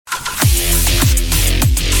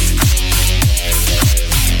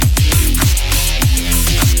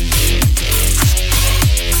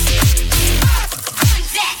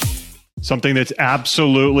Something that's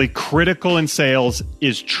absolutely critical in sales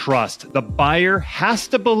is trust. The buyer has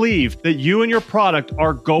to believe that you and your product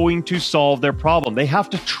are going to solve their problem. They have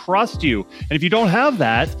to trust you. And if you don't have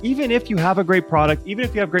that, even if you have a great product, even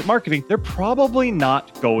if you have great marketing, they're probably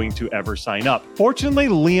not going to ever sign up. Fortunately,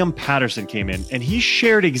 Liam Patterson came in and he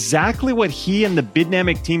shared exactly what he and the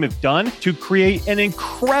Bidnamic team have done to create an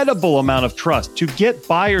incredible amount of trust, to get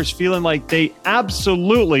buyers feeling like they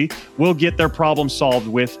absolutely will get their problem solved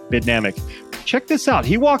with Bidnamic. Check this out.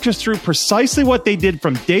 He walked us through precisely what they did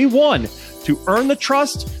from day one to earn the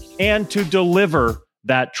trust and to deliver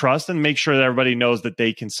that trust and make sure that everybody knows that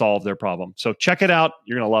they can solve their problem. So check it out.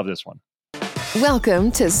 You're going to love this one.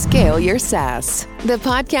 Welcome to Scale Your SaaS, the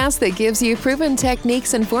podcast that gives you proven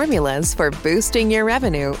techniques and formulas for boosting your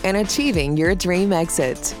revenue and achieving your dream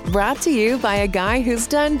exit. Brought to you by a guy who's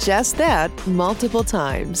done just that multiple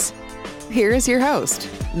times. Here's your host,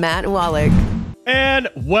 Matt Wallach. And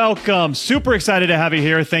welcome. Super excited to have you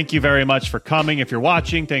here. Thank you very much for coming. If you're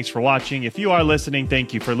watching, thanks for watching. If you are listening,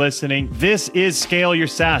 thank you for listening. This is Scale Your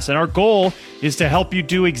SaaS, and our goal is to help you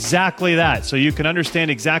do exactly that so you can understand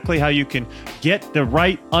exactly how you can get the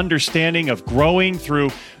right understanding of growing through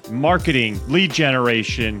marketing, lead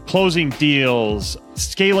generation, closing deals,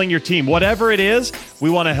 scaling your team, whatever it is, we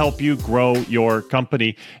want to help you grow your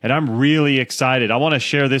company. And I'm really excited. I want to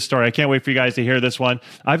share this story. I can't wait for you guys to hear this one.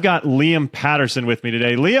 I've got Liam Patterson with me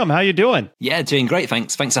today. Liam, how you doing? Yeah, doing great.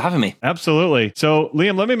 Thanks for having me. Absolutely. So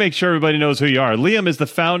Liam, let me make sure everybody knows who you are. Liam is the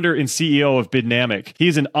founder and CEO of Bidnamic.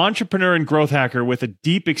 He's an entrepreneur and growth hacker with a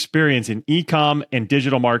deep experience in e-com and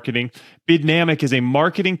digital marketing. Bidnamic is a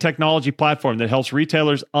marketing technology platform that helps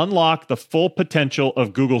retailers unlock the full potential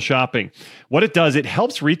of Google Shopping. What it does, it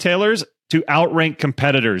helps retailers to outrank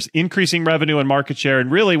competitors, increasing revenue and market share. And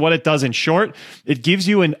really what it does in short, it gives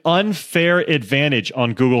you an unfair advantage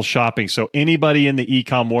on Google Shopping. So anybody in the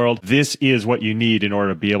e-com world, this is what you need in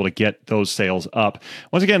order to be able to get those sales up.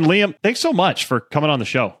 Once again, Liam, thanks so much for coming on the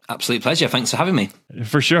show. Absolute pleasure. Thanks for having me.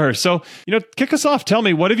 For sure. So, kick us off. Tell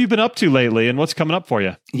me, what have you been up to lately and what's coming up for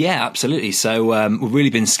you? Yeah, absolutely. So we've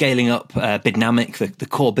really been scaling up Bidnamic, the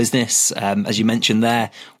core business. As you mentioned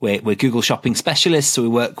there, we're Google Shopping specialists. So we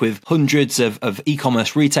work with hundreds of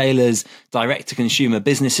e-commerce retailers, direct-to-consumer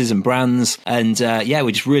businesses and brands. And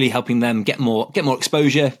we're just really helping them get more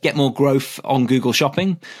exposure, get more growth on Google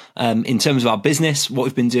Shopping. In terms of our business, what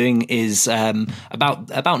we've been doing is about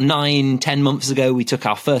 9-10 months ago, we took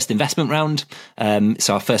our first investment round.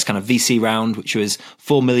 So our first kind of VC round, which was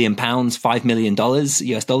 £4 million, $5 million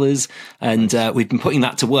US dollars. And we've been putting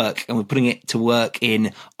that to work, and we're putting it to work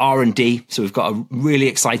in R&D. So we've got a really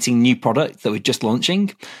exciting new product that we're just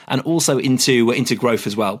launching, and also into growth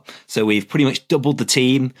as well. So we've pretty much doubled the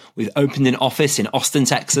team. We've opened an office in Austin,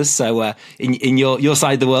 Texas. So in your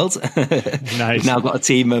side of the world, nice. We've now got a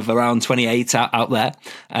team of around 28 out there,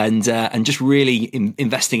 and just really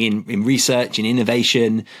investing in research and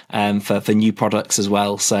innovation for new products as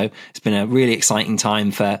well. So it's been a really exciting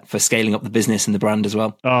time for scaling up the business and the brand as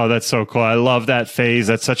well. Oh, that's so cool. I love that phase.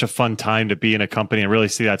 That's such a fun time to be in a company and really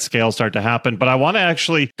see that scale start to happen. But I want to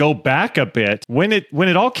actually go back a bit. When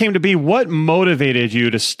it all came to be, what motivated you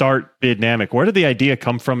to start Bidnamic? Where did the idea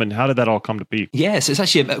come from and how did that all come to be? Yeah, so it's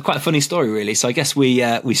actually quite a funny story, really. So I guess we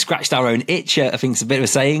scratched our own itch. I think it's a bit of a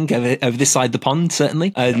saying over this side of the pond,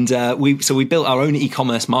 certainly. And we built our own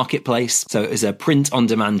e-commerce marketplace. So it was a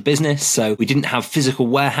print-on-demand business. So we didn't have physical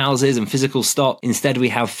warehouses and physical stock. Instead, we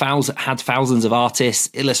had thousands of artists,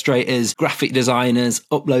 illustrators, graphic designers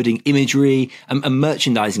uploading imagery and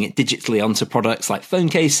merchandising it digitally onto products like phone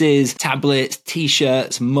cases, tablets,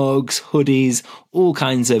 t-shirts, mugs, hoodies, all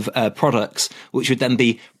kinds of products, which would then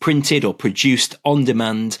be printed or produced on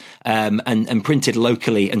demand and printed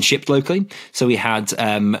locally and shipped locally. So we had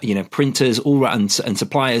printers all around and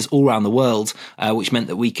suppliers all around the world, which meant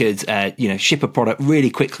that we could ship a product really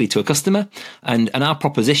quickly to a customer. And our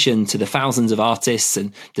proposition to the thousands of artists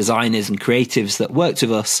and designers and creatives that worked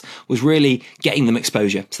with us was really getting them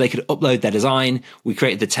exposure, so they could upload their design. We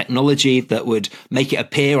created the technology that would make it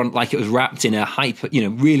appear like it was wrapped in a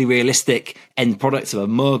really realistic end product of a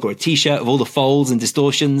mug or a t-shirt of all the folds and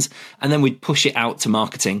distortions, and then we'd push it out to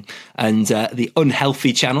marketing. And the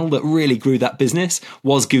unhealthy channel that really grew that business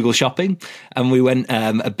was Google Shopping, and we went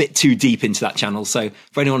a bit too deep into that channel. So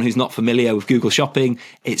for anyone who's not familiar with Google Shopping,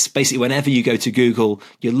 it's basically whenever you go to Google,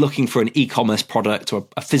 you're looking for an e-commerce product or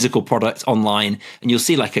a physical product online, and you'll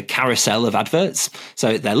see like a carousel of adverts.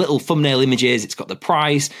 So they're little thumbnail images. It's got the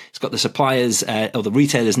price, it's got the supplier's or the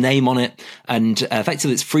retailer's name on it, and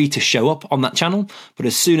effectively it's free to show up on that channel. channel. But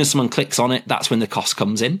as soon as someone clicks on it, that's when the cost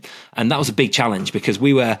comes in. And that was a big challenge because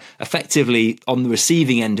we were effectively on the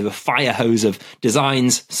receiving end of a fire hose of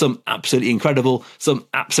designs, some absolutely incredible, some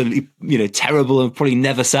absolutely, terrible and probably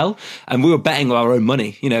never sell. And we were betting our own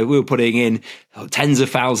money. We were putting in tens of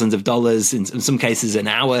thousands of dollars, in some cases an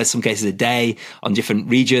hour, some cases a day on different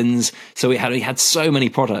regions. So we had so many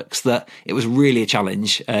products that it was really a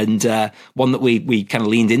challenge, and one that we kind of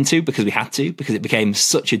leaned into because we had to, because it became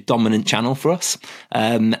such a dominant channel for us.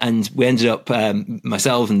 And we ended up,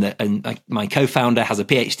 myself and my co-founder has a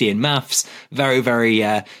PhD in maths, very, very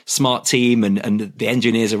smart team, and the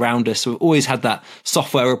engineers around us. So we've always had that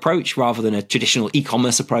software approach rather than a traditional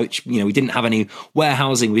e-commerce approach. We didn't have any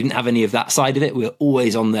warehousing, we didn't have any of that side of it. We were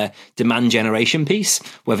always on the demand generation piece,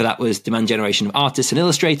 whether that was demand generation of artists and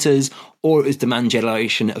illustrators, or it was demand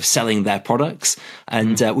generation of selling their products.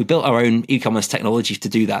 And we built our own e-commerce technology to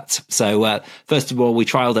do that. So first of all, we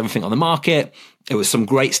trialed everything on the market. There was some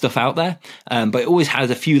great stuff out there, but it always had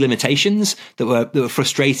a few limitations that were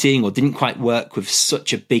frustrating or didn't quite work with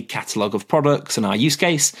such a big catalog of products and our use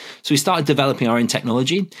case. So we started developing our own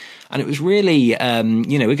technology, and it was really,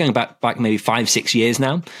 we're going back maybe 5-6 years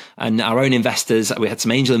now, and our own investors. We had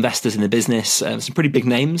some angel investors in the business, some pretty big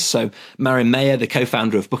names. So Marion Mayer, the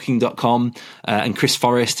co-founder of Booking.com, and Chris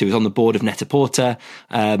Forrest, who was on the board of Net-a-Porter.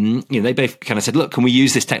 They both kind of said, "Look, can we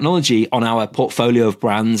use this technology on our portfolio of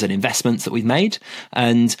brands and investments that we've made?"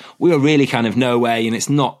 And we were really kind of no way. And it's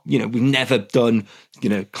not, we've never done,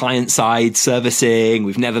 client side servicing.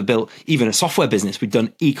 We've never built even a software business. We've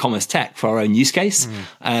done e-commerce tech for our own use case.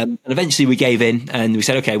 And eventually we gave in and we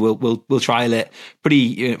said, okay, we'll trial it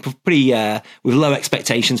pretty with low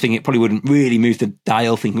expectations, thinking it probably wouldn't really move the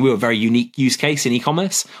dial, thinking we were a very unique use case in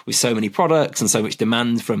e-commerce with so many products and so much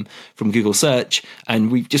demand from Google search.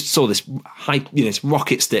 And we just saw this this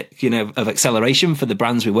rocket stick, of acceleration for the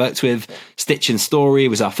brands we worked with. Stitch and Story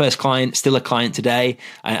was our first client, still a client today,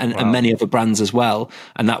 and many other brands as well.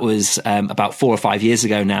 And that was about 4 or 5 years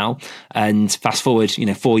ago now. And fast forward,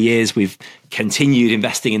 4 years, we've continued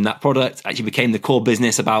investing in that product. Actually became the core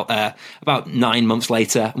business about 9 months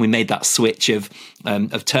later, and we made that switch of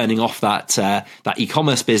turning off that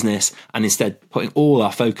e-commerce business and instead putting all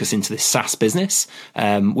our focus into this SaaS business,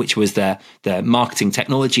 which was the marketing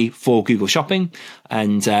technology for Google Shopping.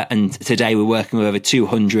 And today we're working with over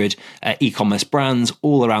 200 e-commerce brands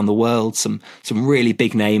all around the world, some really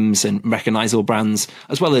big names and recognizable brands,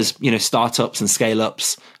 as well as startups and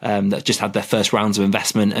scale-ups that just had their first rounds of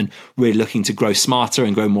investment and really looking to grow smarter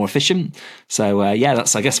and grow more efficient. So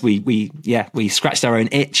that's, I guess we scratched our own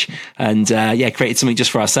itch and created something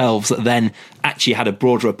just for ourselves that then actually had a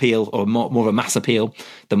broader appeal or more of a mass appeal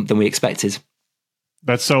than we expected.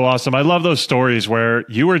 That's so awesome. I love those stories where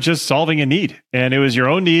you were just solving a need and it was your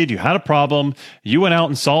own need. You had a problem. You went out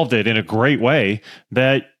and solved it in a great way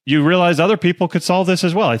that you realized other people could solve this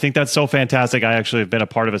as well. I think that's so fantastic. I actually have been a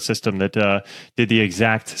part of a system that did the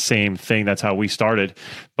exact same thing. That's how we started.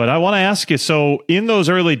 But I want to ask you, so in those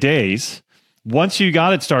early days, once you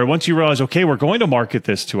got it started, once you realized, okay, we're going to market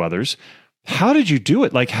this to others, how did you do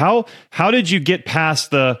it? Like how did you get past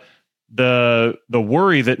the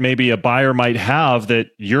worry that maybe a buyer might have that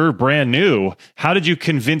you're brand new? How did you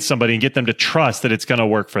convince somebody and get them to trust that it's going to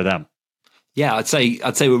work for them? Yeah, I'd say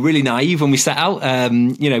we're really naive when we set out.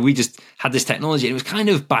 We just had this technology. And it was kind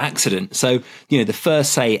of by accident. So, the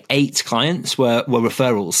first, say, 8 clients were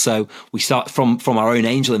referrals. So we start from our own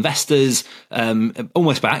angel investors,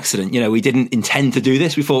 almost by accident. We didn't intend to do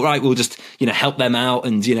this. We thought, right, we'll just, help them out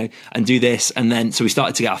and do this. And then, so we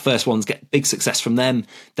started to get our first ones, get big success from them.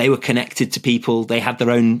 They were connected to people. They had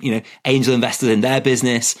their own, angel investors in their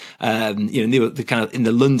business. They were kind of in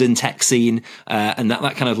the London tech scene. And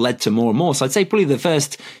that kind of led to more and more. So I'd say probably the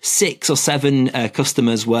first 6 or 7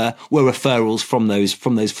 customers were referrals from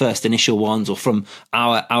those first initial ones, or from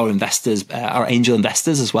our investors, our angel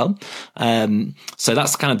investors as well. So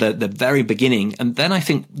that's kind of the very beginning. And then I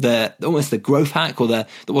think almost the growth hack, or that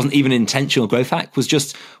wasn't even an intentional growth hack, was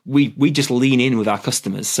just we just lean in with our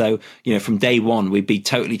customers. So from day one, we'd be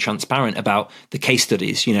totally transparent about the case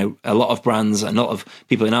studies. A lot of brands and a lot of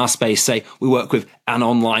people in our space say we work with an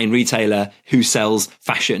online retailer who sells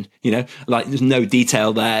fashion. Like there's no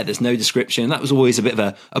detail there, there's no description. That was always a bit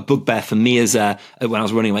of a bugbear for me as when I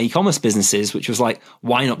was running my e-commerce businesses, which was like,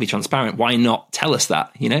 why not be transparent? Why not tell us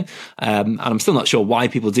that? And I'm still not sure why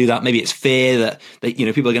people do that. Maybe it's fear that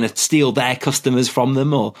people are going to steal their customers from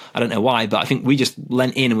them, or I don't know why. But I think we just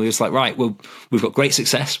lent in and we were just like, right, well, we've got great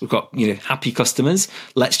success, we've got happy customers.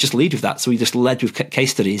 Let's just lead with that. So we just led with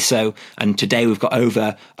case studies. So, and today we've got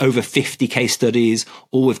over 50 case studies,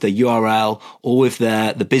 all with the URL, all with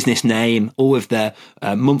the business name time, or with the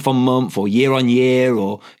month on month or year on year,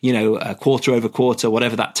 or, quarter over quarter,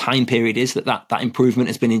 whatever that time period is that improvement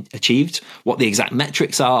has been achieved, what the exact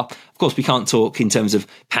metrics are. Of course, we can't talk in terms of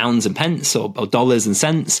pounds and pence or dollars and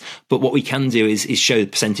cents, but what we can do is show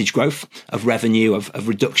percentage growth of revenue, of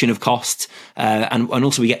reduction of costs, and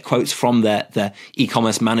also we get quotes from the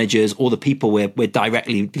e-commerce managers or the people we're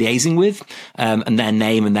directly liaising with, and their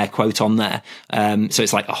name and their quote on there. So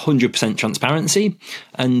it's like 100% transparency.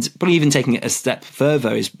 And probably even taking it a step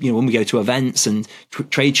further is, when we go to events and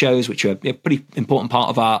trade shows, which are a pretty important part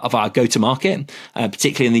of our go-to-market,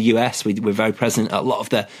 particularly in the US, we're very present at a lot of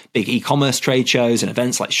the big e-commerce trade shows and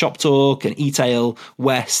events like Shop Talk and E-Tail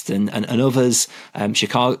West and others,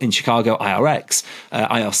 Chicago IRX,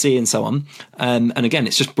 IRC and so on. And again,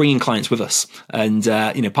 it's just bringing clients with us. And,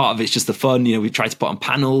 part of it's just the fun. We try to put on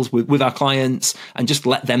panels with our clients and just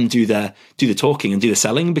let them do the talking and do the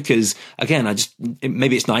selling, because again,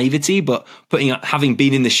 maybe it's naivety, but having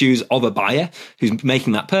been in the shoes of a buyer who's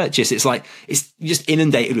making that purchase, it's like, it's just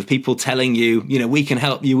inundated with people telling you, we can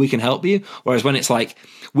help you. Whereas when it's like,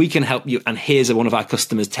 we can help you, and here's one of our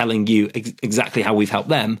customers telling you exactly how we've helped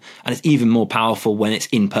them. And it's even more powerful when it's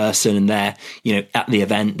in person and they're, at the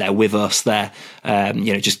event, they're with us, they're,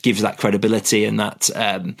 just gives that credibility and that,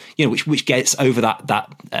 which gets over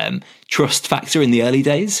that trust factor in the early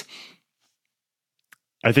days.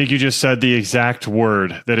 I think you just said the exact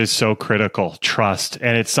word that is so critical, trust.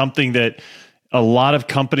 And it's something that a lot of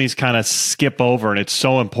companies kind of skip over. And it's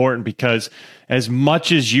so important because as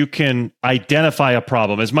much as you can identify a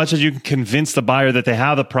problem, as much as you can convince the buyer that they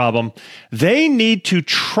have the problem, they need to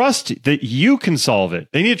trust that you can solve it.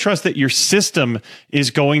 They need to trust that your system is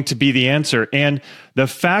going to be the answer. And the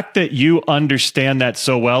fact that you understand that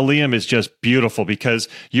so well, Liam, is just beautiful, because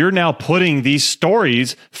you're now putting these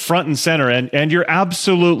stories front and center. And you're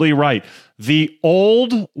absolutely right. The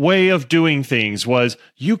old way of doing things was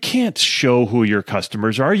you can't show who your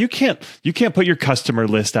customers are. You can't put your customer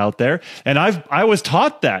list out there. And I was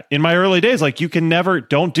taught that in my early days, like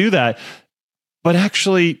don't do that. But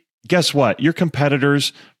actually, guess what? Your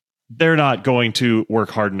competitors, they're not going to work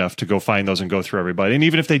hard enough to go find those and go through everybody. And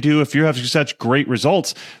even if they do, if you have such great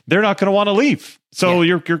results, they're not going to want to leave. So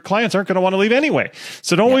your clients aren't going to want to leave anyway.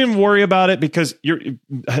 So don't even worry about it, because you're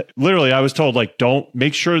literally, I was told, like,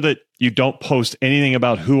 make sure that you don't post anything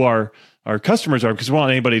about who our customers are, because we don't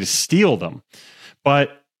want anybody to steal them.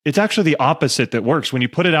 But it's actually the opposite that works. When you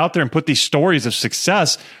put it out there and put these stories of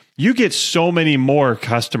success, you get so many more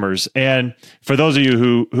customers. And for those of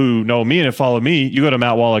you who know me and have followed me, you go to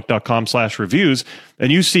mattwallach.com/reviews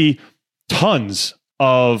and you see tons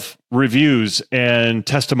of reviews and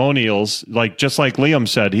testimonials, just like Liam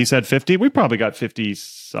said. He said 50. We probably got 50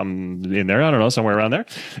 some in there. I don't know, somewhere around there.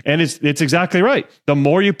 And it's exactly right. The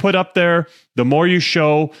more you put up there, the more you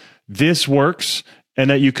show this works, and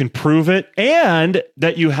that you can prove it, and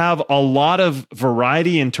that you have a lot of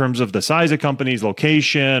variety in terms of the size of companies,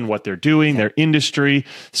 location, what they're doing, their industry.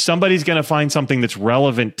 Somebody's going to find something that's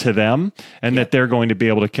relevant to them and that they're going to be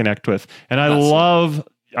able to connect with. And I love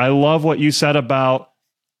what you said about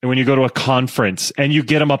when you go to a conference and you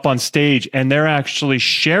get them up on stage and they're actually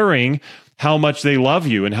sharing how much they love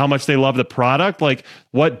you and how much they love the product. Like,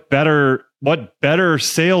 what better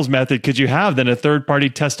sales method could you have than a third-party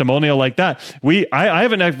testimonial like that? I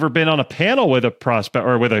haven't ever been on a panel with a prospect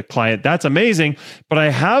or with a client. That's amazing. But I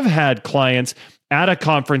have had clients at a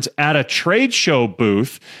conference, at a trade show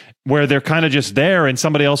booth, where they're kind of just there and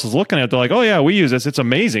somebody else is looking at it. They're like, oh yeah, we use this. It's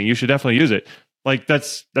amazing. You should definitely use it. Like,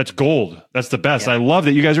 that's gold. That's the best. I love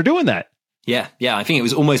that you guys are doing that. Yeah. I think it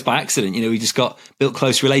was almost by accident. We just built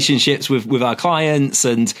close relationships with our clients,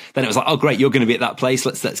 and then it was like, oh great, you're going to be at that place.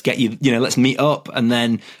 Let's get you. Let's meet up, and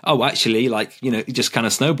then actually, it just kind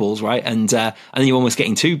of snowballs, right? And then you're almost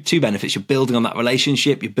getting two benefits. You're building on that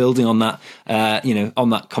relationship. You're building on that, on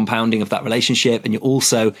that compounding of that relationship, and you're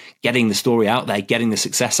also getting the story out there, getting the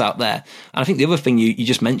success out there. And I think the other thing you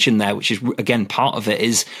just mentioned there, which is again part of it,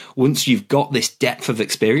 is once you've got this depth of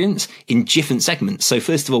experience in different segments. So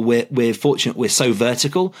first of all, we're fortunate we're so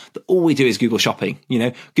vertical that all we do is Google Shopping.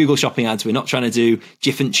 Google Shopping ads. We're not trying to do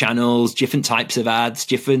different channels, different types of ads,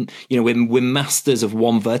 different. We're masters of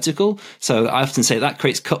one vertical. So I often say that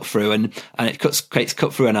creates cut through, and it creates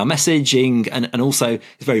cut through in our messaging, and also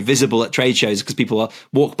it's very visible at trade shows because people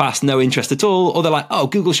walk past no interest at all, or they're like, oh,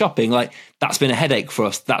 Google Shopping, like that's been a headache for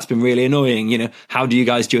us. That's been really annoying. How do you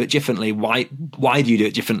guys do it differently? Why do you do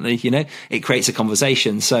it differently? It creates a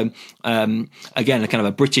conversation. So again, a kind of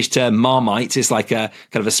a British term, Marmite is like a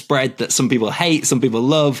kind of a spread that some people hate, some people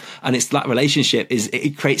love. And it's that relationship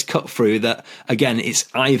it creates cut through that, again, it's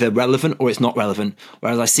either relevant or it's not relevant.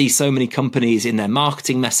 Whereas I see so many companies in their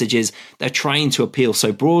marketing messages, they're trying to appeal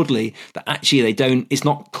so broadly that actually it's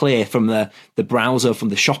not clear from the browser, from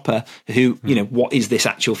the shopper, who, what is this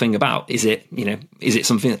actual thing about? Is it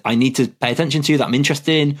something that I need to pay attention to, that I'm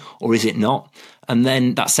interested in, or is it not? And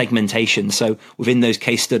then that segmentation. So within those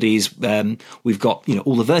case studies, we've got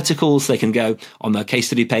all the verticals. They can go on the case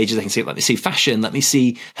study pages. They can see, let me see fashion, let me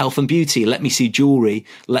see health and beauty, let me see jewelry,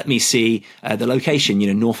 let me see the location.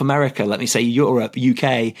 North America, let me say Europe,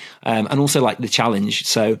 UK, and also like the challenge.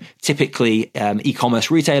 So typically,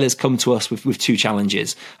 e-commerce retailers come to us with two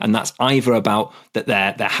challenges, and that's either about that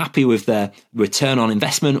they're happy with the return on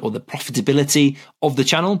investment or the profitability of the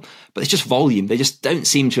channel, but it's just volume. They just don't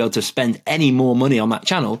seem to be able to spend any more money on that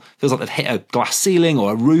channel. Feels like they've hit a glass ceiling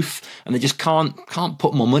or a roof, and they just can't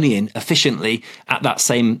put more money in efficiently at that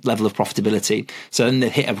same level of profitability. So then they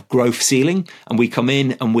hit a growth ceiling, and we come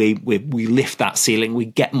in and we lift that ceiling. We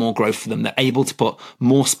get more growth for them. They're able to put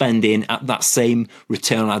more spend in at that same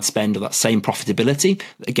return on ad spend or that same profitability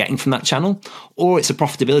that they're getting from that channel. Or it's a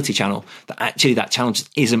profitability channel that actually that channel just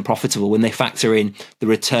isn't profitable when they factor in the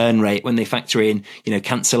return rate, when they factor in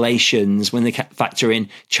cancellations, when they factor in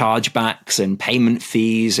chargebacks and payment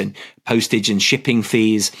fees and postage and shipping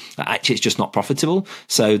fees. Actually, it's just not profitable.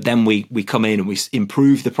 So then we come in and we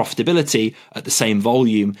improve the profitability at the same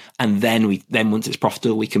volume, and then once it's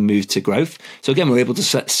profitable, we can move to growth. So again, we're able to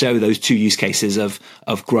show those two use cases of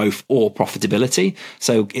growth or profitability.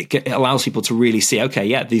 So it allows people to really see, okay,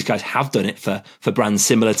 yeah, these guys have done it for brands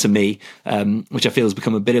similar to me, which I feel has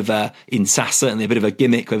become a bit of in SaaS, certainly a bit of a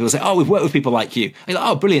gimmick where people say, oh, we've worked with people like you. And you're like,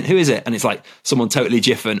 oh, brilliant. Who is it? And it's like someone totally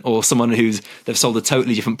different, or someone they've solved a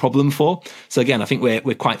totally different problem for. So again, I think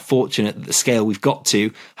we're quite fortunate at the scale we've got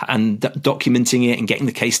to, and documenting it and getting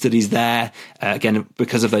the case studies there, again,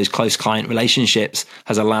 because of those close client relationships,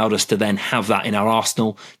 has allowed us to then have that in our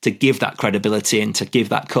arsenal to give that credibility and to give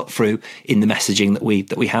that cut through in the messaging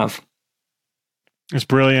that we have. It's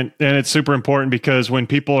brilliant. And it's super important because when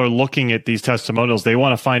people are looking at these testimonials, they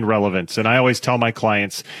want to find relevance. And I always tell my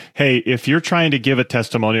clients, hey, if you're trying to give a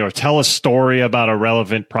testimonial or tell a story about a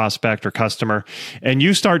relevant prospect or customer, and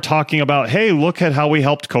you start talking about, hey, look at how we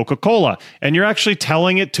helped Coca-Cola, and you're actually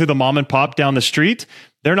telling it to the mom and pop down the street,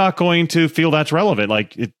 they're not going to feel that's relevant.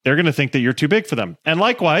 They're going to think that you're too big for them. And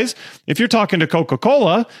likewise, if you're talking to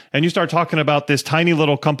Coca-Cola and you start talking about this tiny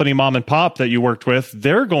little company mom and pop that you worked with,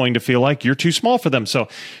 they're going to feel like you're too small for them. So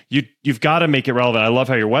you've got to make it relevant. I love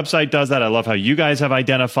how your website does that. I love how you guys have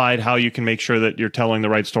identified how you can make sure that you're telling the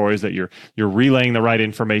right stories, that you're relaying the right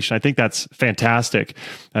information. I think that's fantastic.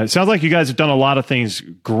 It sounds like you guys have done a lot of things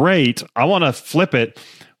great. I want to flip it.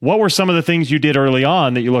 What were some of the things you did early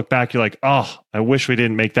on that you look back, you're like, oh, I wish we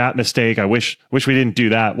didn't make that mistake. I wish we didn't do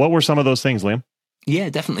that. What were some of those things, Liam?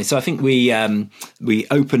 Yeah, definitely. So I think we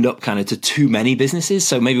opened up kind of to too many businesses.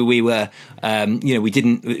 So maybe we were, we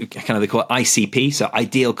didn't kind of, they call it ICP, so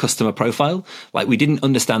ideal customer profile. Like we didn't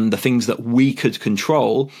understand the things that we could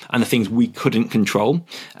control and the things we couldn't control.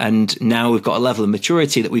 And now we've got a level of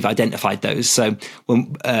maturity that we've identified those. So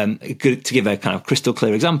when, to give a kind of crystal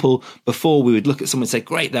clear example, before we would look at someone and say,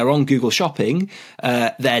 great, they're on Google Shopping.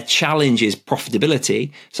 Their challenge is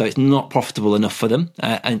profitability. So it's not profitable enough for them.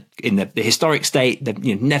 And in the historic state,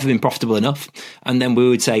 they've never been profitable enough. And then we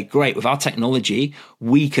would say, great, with our technology,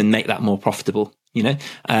 we can make that more profitable.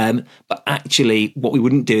 But actually what we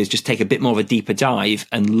wouldn't do is just take a bit more of a deeper dive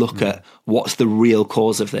and look at what's the real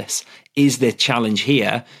cause of this. Is the challenge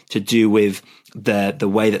here to do with the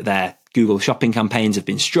way that their Google Shopping campaigns have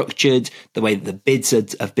been structured, the way that the bids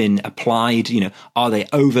have been applied? Are they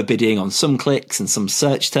overbidding on some clicks and some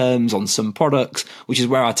search terms on some products, which is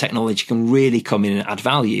where our technology can really come in and add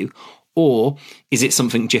value? Or is it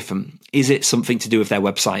something different? Is it something to do with their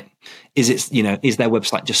website? Is their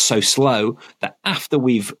website just so slow that after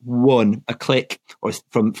we've won a click or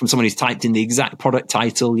from someone who's typed in the exact product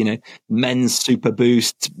title, men's super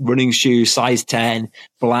boost, running shoes, size 10,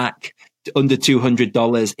 black, under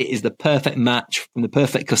 $200, it is the perfect match from the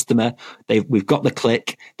perfect customer. We've got the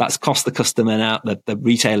click that's cost the customer now, the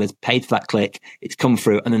retailer's paid for that click. It's come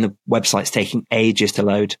through, and then the website's taking ages to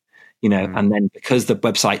load. And then because the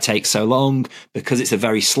website takes so long, because it's a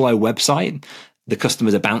very slow website, the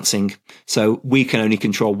customers are bouncing. So we can only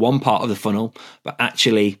control one part of the funnel, but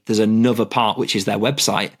actually there's another part, which is their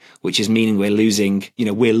website, which is meaning we're losing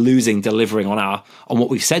delivering on what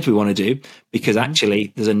we've said we want to do, because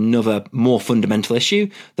actually there's another more fundamental issue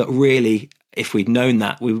that really, if we'd known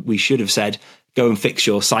that, we should have said, go and fix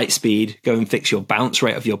your site speed, go and fix your bounce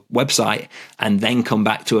rate of your website, and then come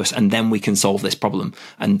back to us, and then we can solve this problem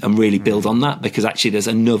and really build on that, because actually there's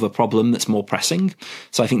another problem that's more pressing.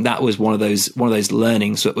 So I think that was one of those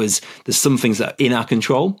learnings. That was, there's some things that are in our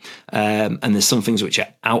control, and there's some things which are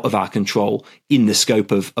out of our control in the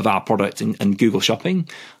scope of our product and Google Shopping.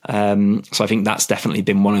 So I think that's definitely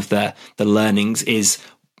been one of the learnings, is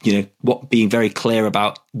being very clear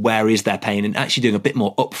about where is their pain, and actually doing a bit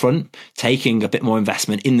more upfront, taking a bit more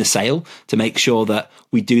investment in the sale to make sure that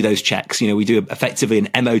we do those checks. We do effectively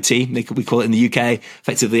an MOT, we call it in the UK,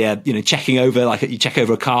 effectively, checking over, like you check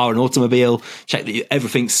over a car, an automobile, check that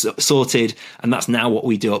everything's sorted. And that's now what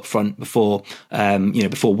we do up front before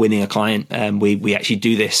winning a client. We actually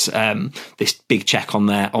do this big check on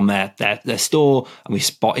their store, and we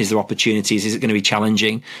spot, is there opportunities? Is it going to be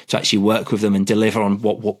challenging to actually work with them and deliver on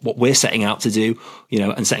what we're setting out to do,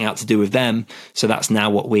 and setting out to do with them. So that's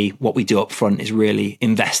now what we do up front, is really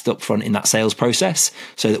invest up front in that sales process,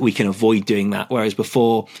 so that we can avoid doing that. Whereas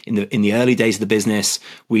before, in the early days of the business,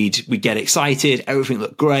 we'd get excited, everything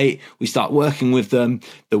looked great, we start working with them,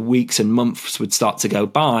 the weeks and months would start to go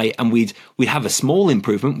by, and we'd have a small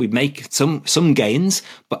improvement, we'd make some gains,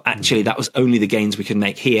 but actually that was only the gains we could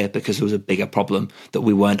make here, because there was a bigger problem that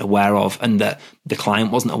we weren't aware of, and that the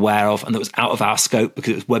client wasn't aware of, and that was out of our scope,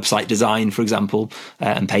 because it was website design, for example,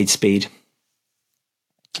 and page speed.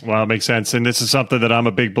 Well, it makes sense. And this is something that I'm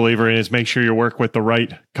a big believer in, is make sure you work with the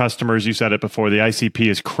right customers. You said it before, the ICP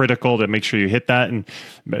is critical to make sure you hit that. And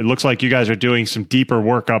it looks like you guys are doing some deeper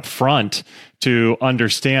work up front to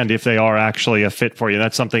understand if they are actually a fit for you.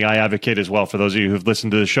 That's something I advocate as well. For those of you who've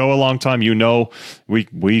listened to the show a long time,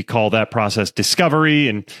 we call that process discovery,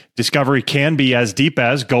 and discovery can be as deep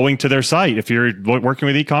as going to their site. If you're working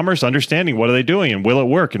with e-commerce, understanding what are they doing and will it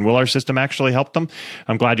work and will our system actually help them?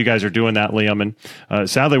 I'm glad you guys are doing that, Liam. And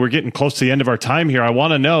sadly, we're getting close to the end of our time here. I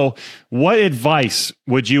want to know, what advice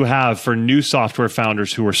would you have for new software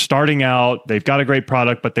founders who are starting out? They've got a great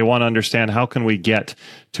product, but they want to understand, how can we get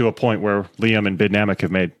to a point where Liam and Bidnamic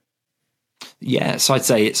have made? Yeah, so I'd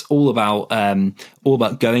say it's all about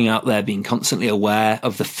going out there, being constantly aware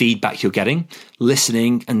of the feedback you're getting,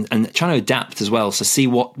 listening and trying to adapt as well. So see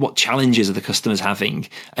what challenges are the customers having,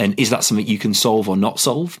 and is that something you can solve or not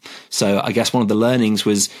solve? So I guess one of the learnings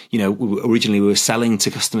was, originally we were selling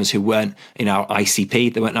to customers who weren't in our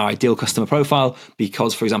ICP, they weren't in our ideal customer profile,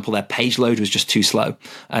 because, for example, their page load was just too slow,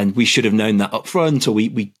 and we should have known that up front, or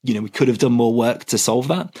we could have done more work to solve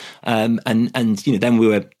that. And then we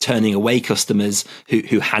were turning away customers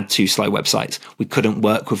who had too slow websites. We couldn't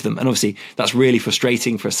work with them. And obviously that's really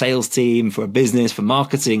frustrating for a sales team, for a business, for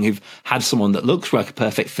marketing, who've had someone that looks like a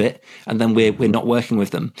perfect fit, and then we're not working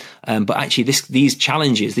with them. But actually these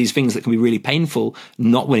challenges, these things that can be really painful,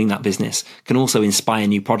 not winning that business, can also inspire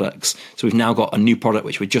new products. So we've now got a new product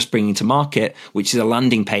which we're just bringing to market, which is a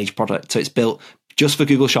landing page product. So it's built just for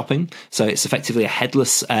Google Shopping. So it's effectively a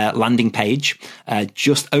headless landing page,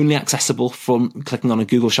 just only accessible from clicking on a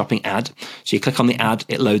Google Shopping ad. So you click on the ad,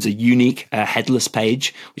 it loads a unique headless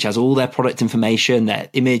page, which has all their product information, their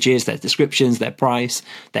images, their descriptions, their price,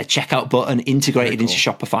 their checkout button integrated into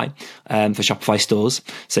Shopify for Shopify stores.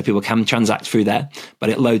 So people can transact through there, but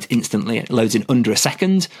it loads instantly. It loads in under a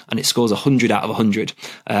second, and it scores 100 out of 100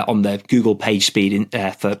 on the Google page speed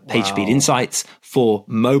for page speed insights for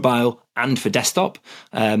mobile and for desktop.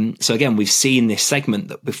 So again, we've seen this segment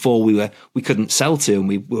that before we couldn't sell to, and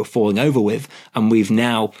we were falling over with, and we've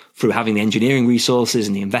now, through having the engineering resources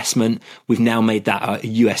and the investment, we've now made that a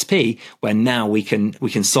USP, where now we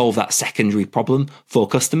can solve that secondary problem for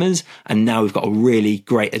customers. And now we've got a really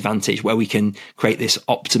great advantage where we can create this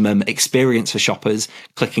optimum experience for shoppers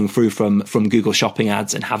clicking through from Google Shopping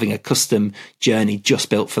ads, and having a custom journey just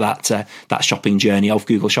built for that shopping journey of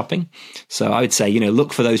Google Shopping. So I would say,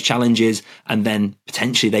 look for those challenges, and then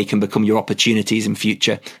potentially they can become your opportunities in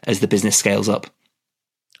future as the business scales up.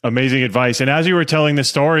 Amazing advice. And as you were telling the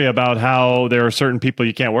story about how there are certain people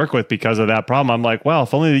you can't work with because of that problem, I'm like, well,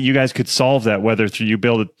 if only you guys could solve that, whether through you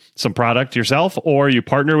build some product yourself or you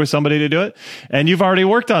partner with somebody to do it. And you've already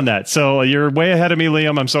worked on that. So you're way ahead of me,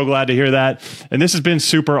 Liam. I'm so glad to hear that. And this has been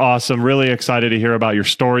super awesome. Really excited to hear about your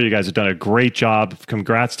story. You guys have done a great job.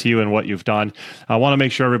 Congrats to you and what you've done. I want to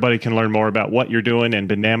make sure everybody can learn more about what you're doing and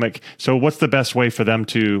Bidnamic. So what's the best way for them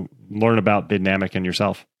to learn about Bidnamic and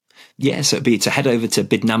yourself? Yeah, so it'd be to head over to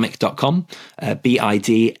bidnamic.com,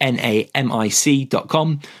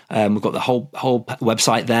 bidnamic.com. We've got the whole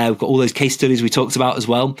website there. We've got all those case studies we talked about as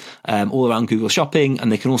well, all around Google Shopping,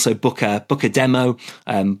 and they can also book a demo,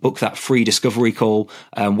 book that free discovery call,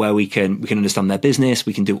 where we can understand their business.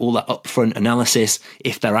 We can do all that upfront analysis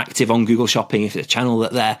if they're active on Google Shopping, if it's a channel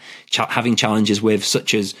that they're having challenges with,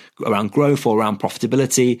 such as around growth or around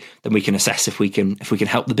profitability. Then we can assess if we can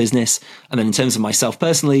help the business. And then in terms of myself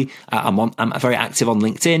personally, I'm very active on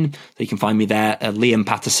LinkedIn, so you can find me there. Liam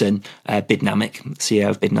Patterson, Bidnamic, CEO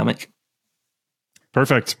of Bidnamic.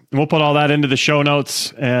 Perfect. We'll put all that into the show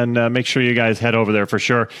notes, and make sure you guys head over there for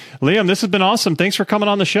sure. Liam, this has been awesome. Thanks for coming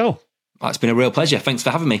on the show. Oh, it's been a real pleasure. Thanks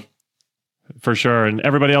for having me. For sure. And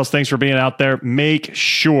everybody else, thanks for being out there. Make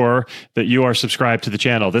sure that you are subscribed to the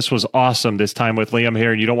channel. This was awesome this time with Liam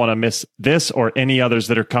here, and you don't want to miss this or any others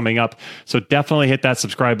that are coming up. So definitely hit that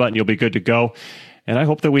subscribe button. You'll be good to go. And I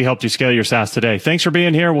hope that we helped you scale your SaaS today. Thanks for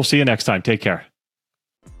being here. We'll see you next time. Take care.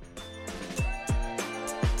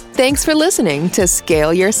 Thanks for listening to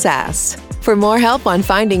Scale Your SaaS. For more help on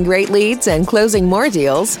finding great leads and closing more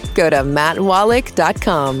deals, go to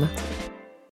mattwallach.com.